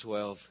 verse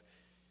 12.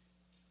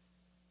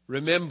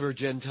 Remember,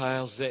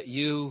 Gentiles, that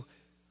you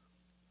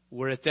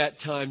were at that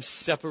time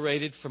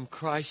separated from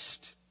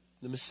Christ,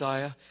 the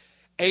Messiah,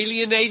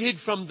 alienated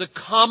from the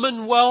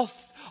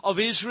commonwealth of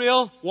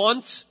Israel,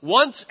 once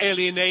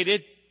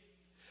alienated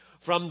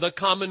from the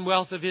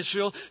commonwealth of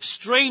Israel,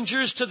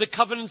 strangers to the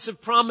covenants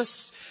of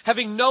promise,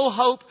 having no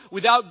hope,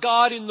 without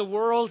God in the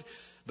world.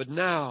 But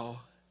now,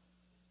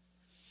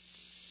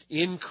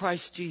 in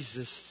Christ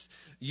Jesus,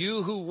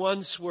 you who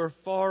once were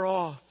far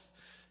off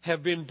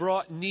have been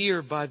brought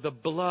near by the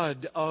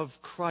blood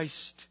of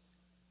Christ.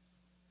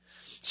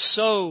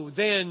 So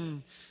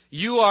then,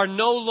 you are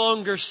no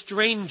longer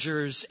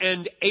strangers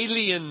and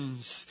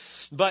aliens,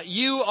 but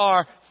you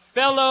are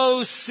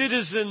fellow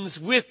citizens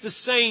with the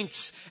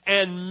saints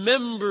and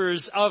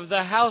members of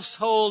the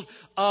household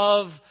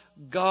of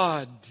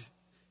God.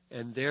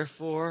 And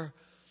therefore,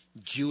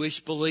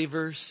 Jewish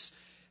believers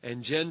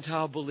and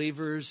Gentile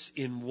believers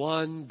in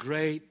one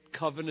great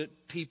covenant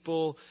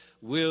people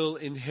will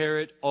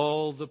inherit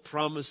all the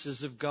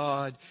promises of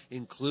God,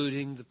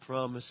 including the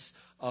promise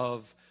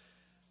of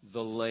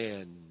the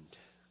land.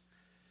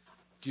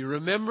 Do you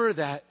remember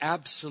that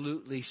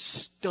absolutely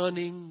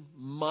stunning,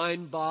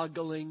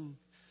 mind-boggling,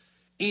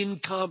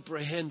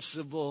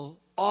 incomprehensible,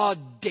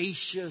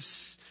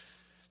 audacious,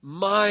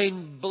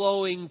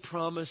 mind-blowing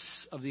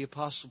promise of the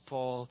Apostle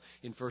Paul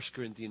in 1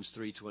 Corinthians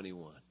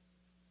 3:21?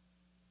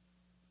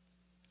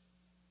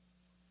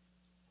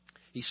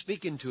 He's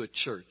speaking to a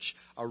church,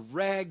 a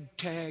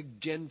ragtag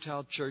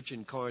Gentile church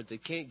in Corinth. They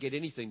can't get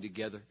anything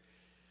together.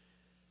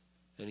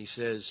 And he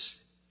says,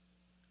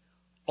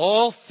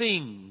 all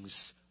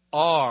things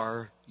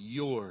are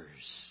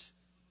yours.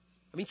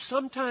 I mean,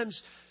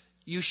 sometimes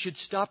you should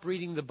stop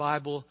reading the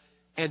Bible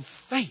and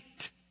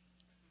faint.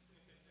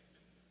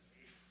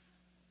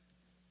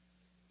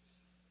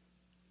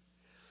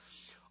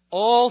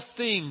 All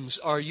things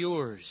are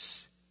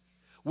yours.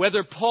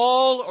 Whether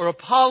Paul or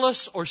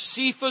Apollos or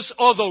Cephas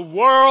or the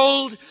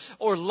world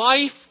or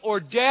life or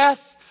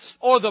death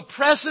or the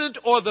present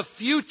or the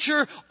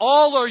future,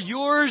 all are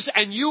yours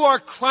and you are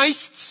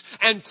Christ's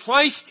and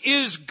Christ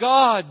is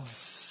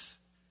God's.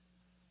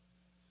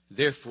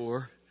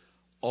 Therefore,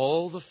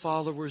 all the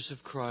followers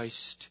of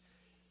Christ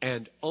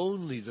and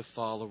only the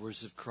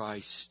followers of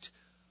Christ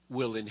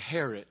will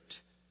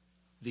inherit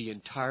the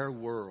entire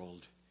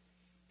world,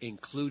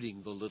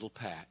 including the little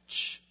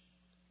patch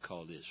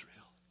called Israel.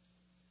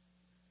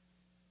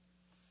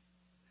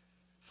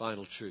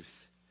 Final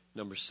truth,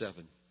 number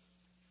 7.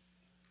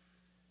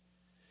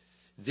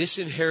 This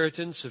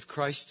inheritance of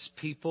Christ's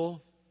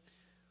people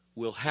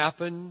will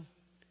happen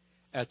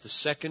at the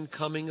second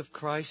coming of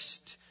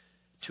Christ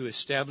to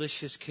establish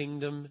His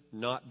kingdom,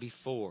 not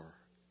before.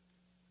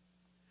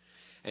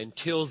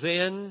 Until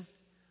then,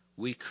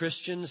 we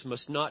Christians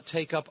must not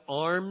take up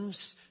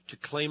arms to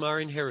claim our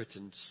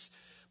inheritance,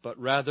 but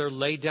rather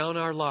lay down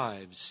our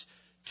lives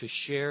to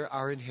share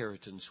our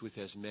inheritance with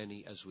as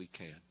many as we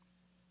can.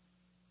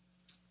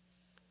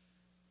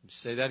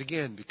 Say that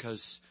again,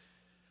 because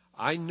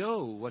I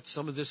know what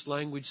some of this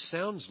language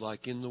sounds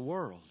like in the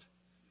world.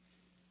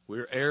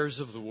 We're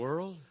heirs of the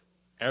world.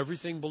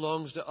 Everything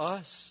belongs to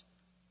us.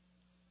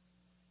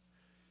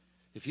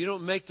 If you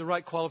don't make the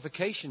right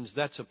qualifications,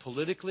 that's a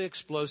politically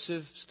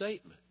explosive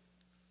statement.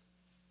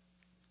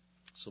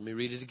 So let me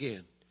read it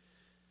again.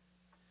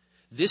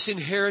 This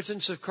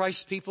inheritance of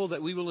Christ's people,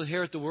 that we will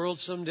inherit the world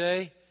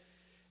someday,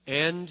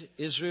 and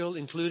Israel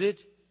included,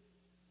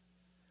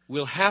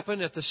 will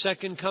happen at the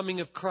second coming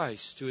of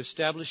Christ to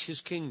establish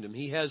His kingdom.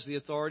 He has the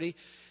authority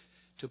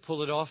to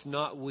pull it off,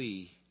 not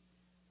we.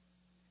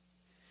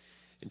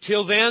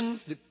 Until then,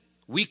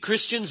 we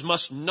Christians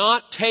must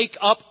not take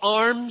up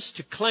arms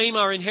to claim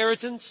our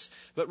inheritance,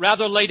 but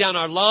rather lay down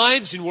our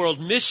lives in world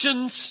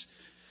missions,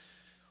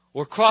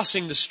 or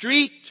crossing the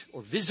street,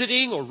 or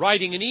visiting, or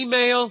writing an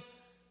email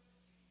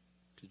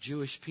to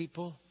Jewish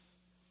people.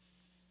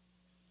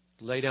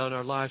 Lay down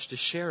our lives to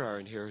share our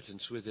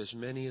inheritance with as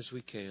many as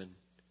we can.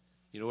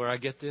 You know where I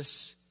get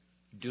this?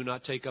 Do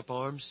not take up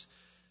arms.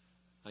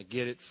 I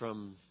get it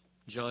from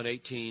John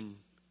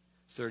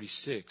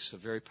 18:36, a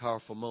very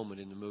powerful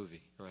moment in the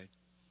movie, right?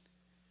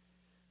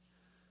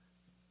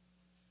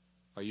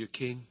 Are you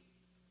king?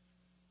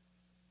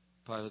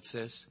 Pilate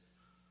says.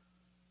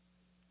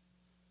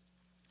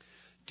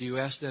 Do you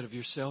ask that of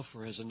yourself,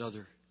 or has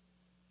another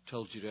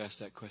told you to ask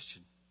that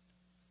question?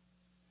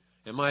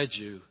 Am I a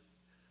Jew?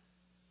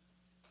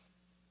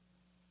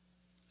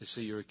 They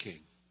say you're a king.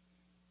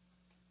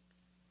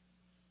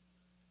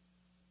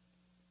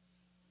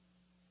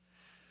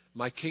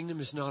 My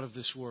kingdom is not of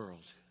this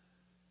world.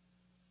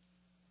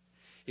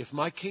 If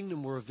my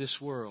kingdom were of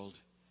this world,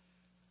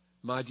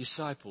 my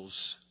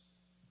disciples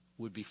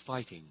would be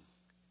fighting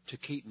to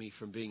keep me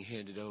from being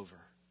handed over.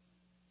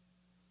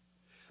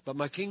 But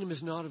my kingdom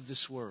is not of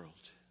this world.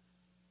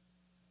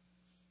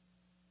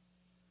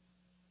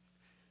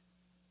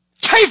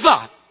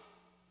 Keva!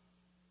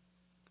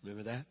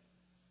 Remember that?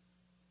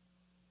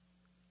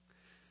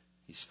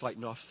 He's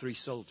fighting off 3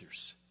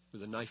 soldiers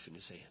with a knife in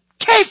his hand.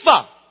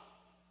 Keva!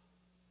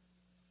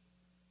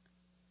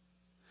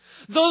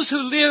 Those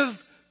who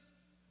live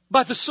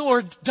by the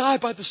sword die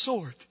by the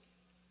sword.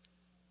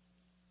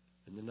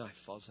 And the knife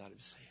falls out of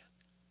his hand.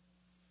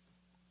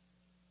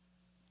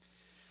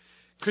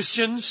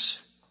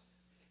 Christians,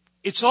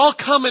 it's all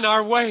coming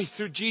our way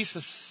through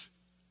Jesus.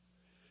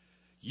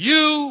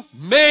 You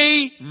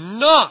may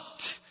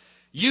not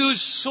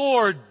use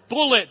sword,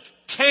 bullet,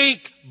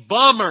 tank,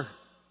 bomber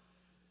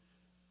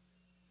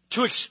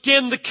to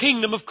extend the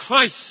kingdom of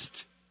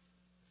Christ.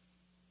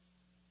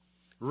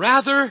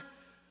 Rather,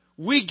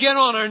 we get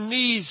on our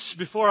knees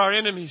before our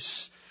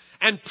enemies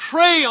and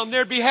pray on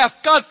their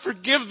behalf. God,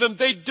 forgive them.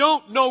 They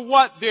don't know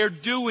what they're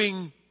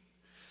doing.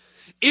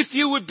 If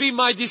you would be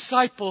my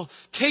disciple,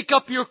 take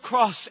up your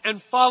cross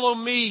and follow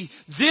me.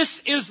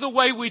 This is the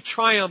way we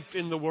triumph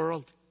in the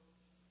world.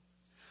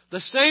 The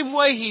same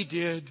way He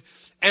did,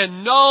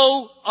 and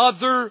no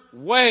other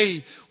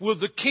way will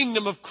the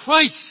kingdom of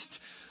Christ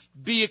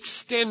be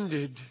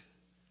extended.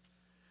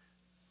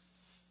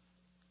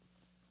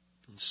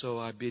 And so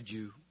I bid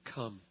you,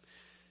 come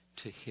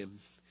to Him.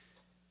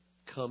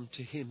 Come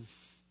to Him.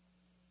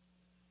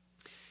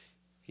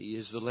 He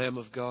is the Lamb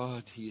of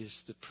God. He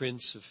is the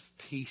Prince of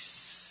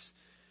Peace.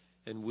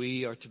 And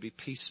we are to be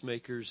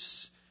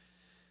peacemakers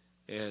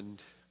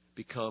and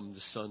become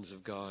the sons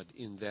of God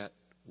in that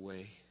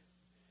way.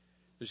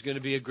 There's going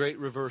to be a great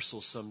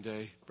reversal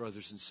someday,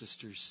 brothers and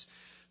sisters.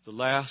 The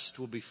last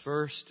will be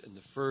first, and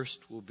the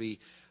first will be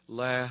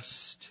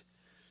last,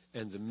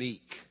 and the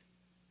meek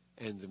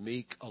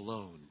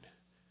alone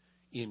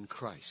in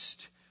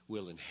Christ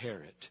will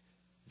inherit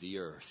the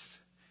earth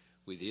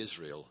with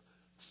Israel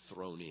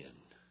thrown in.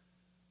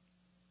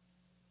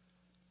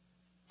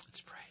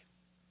 Let's pray.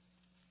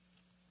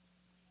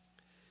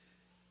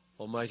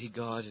 Almighty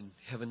God and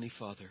Heavenly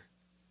Father,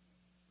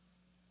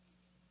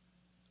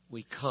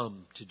 we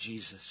come to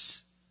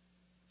Jesus,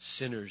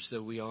 sinners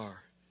though we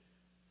are,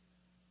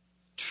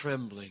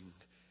 trembling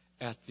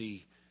at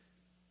the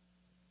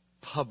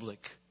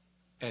public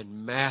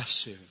and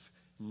massive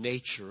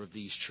nature of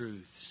these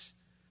truths.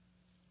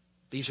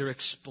 These are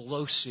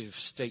explosive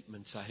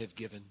statements I have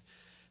given.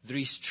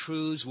 These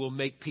truths will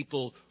make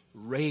people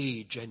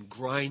rage and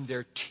grind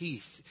their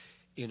teeth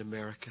in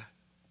America.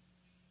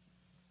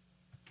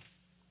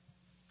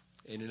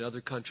 And in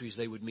other countries,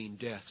 they would mean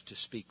death to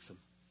speak them.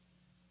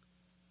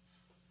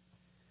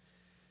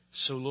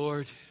 So,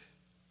 Lord,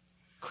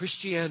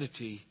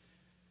 Christianity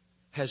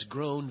has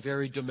grown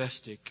very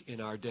domestic in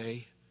our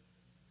day.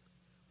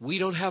 We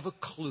don't have a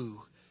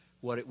clue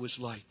what it was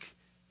like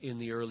in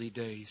the early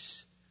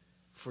days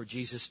for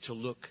Jesus to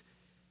look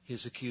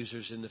his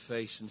accusers in the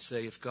face and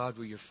say, if God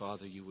were your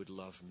father, you would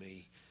love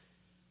me.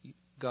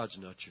 God's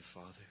not your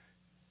father.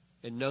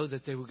 And know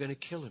that they were going to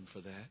kill him for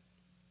that.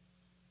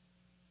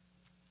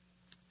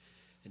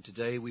 And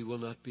today we will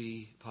not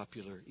be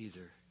popular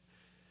either.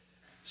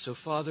 So,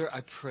 Father,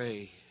 I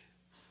pray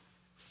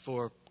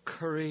for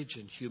courage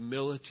and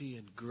humility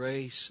and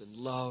grace and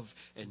love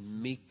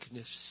and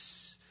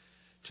meekness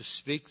to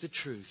speak the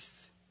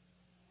truth.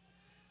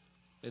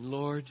 And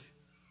Lord,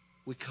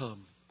 we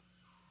come.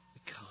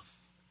 We come.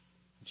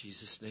 In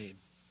Jesus' name,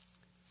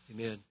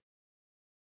 amen.